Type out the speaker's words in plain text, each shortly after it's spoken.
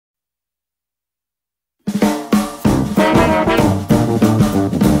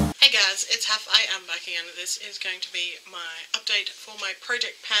Hey guys, it's Haff. I am back again. This is going to be my update for my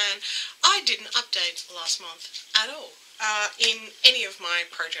project pan. I didn't update last month at all in any of my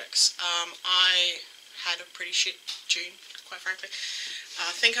projects. I had a pretty shit June, quite frankly.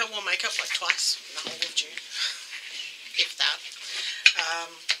 I think I wore makeup like twice in the whole of June, if that.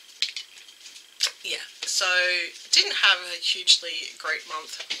 Yeah, so didn't have a hugely great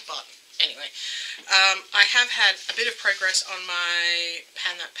month, but anyway, I have had a bit of progress on my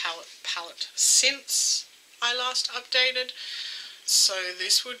Pan That palette since I last updated. So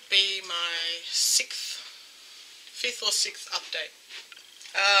this would be my fifth or sixth update.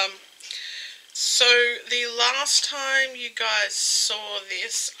 So the last time you guys saw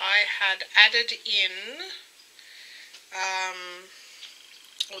this, I had added in,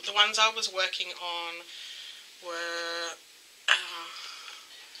 well, the ones I was working on were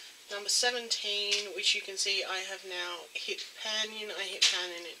number 17, which you can see I have now hit pan in. I hit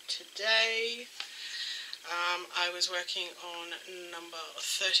pan in it today. I was working on number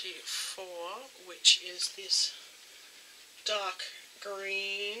 34, which is this dark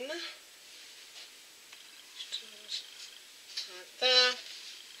green. Right there.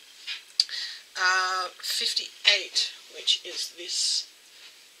 58, which is this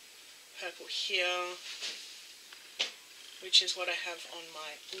purple here, which is what I have on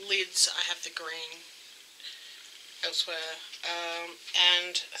my lids. I have the green elsewhere.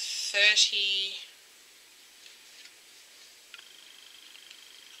 And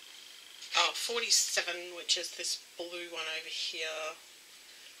 47, which is this blue one over here.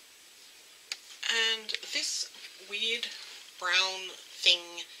 And this weird brown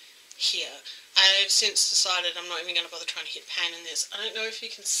thing here. I've since decided I'm not even going to bother trying to hit pan in this. I don't know if you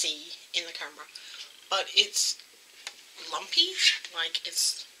can see in the camera, but it's lumpy. Like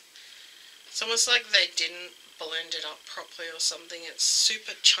it's almost like they didn't blend it up properly or something. It's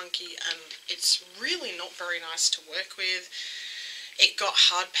super chunky and it's really not very nice to work with. It got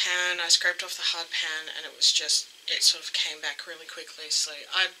hard pan. I scraped off the hard pan and it sort of came back really quickly, so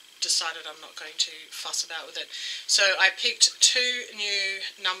I decided I'm not going to fuss about with it. So I picked two new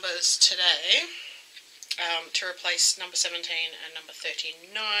numbers today to replace number 17 and number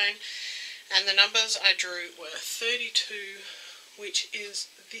 39, and the numbers I drew were 32, which is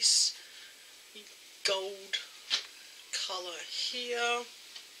this gold colour here,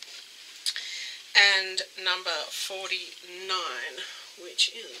 and number 49, which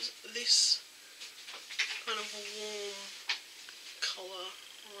is this kind of a warm colour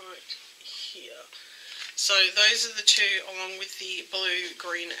right here. So those are the two, along with the blue,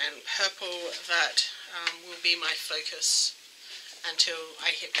 green and purple, that will be my focus until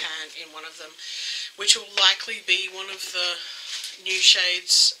I hit pan in one of them, which will likely be one of the new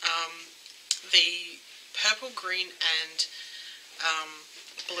shades. The purple, green and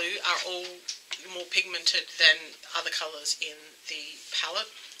blue are all more pigmented than other colours in the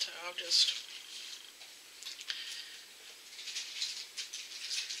palette, so I'll just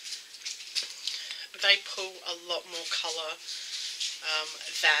they pull a lot more colour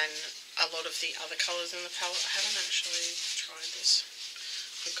than a lot of the other colours in the palette. I haven't actually tried this.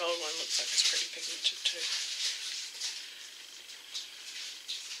 The gold one looks like it's pretty pigmented too.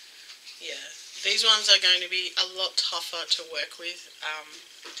 Yeah, these ones are going to be a lot tougher to work with,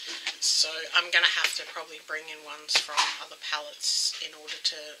 so I'm going to have to probably bring in ones from other palettes in order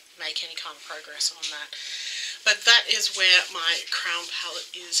to make any kind of progress on that. But that is where my crown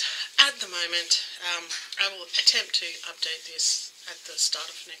palette is at the moment. I will attempt to update this at the start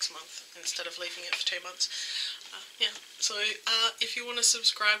of next month instead of leaving it for 2 months. Yeah, so if you want to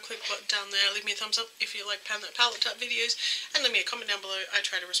subscribe, click the button down there, leave me a thumbs up if you like Pan That Palette type videos, and leave me a comment down below. I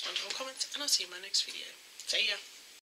try to respond to all comments, and I'll see you in my next video. See ya!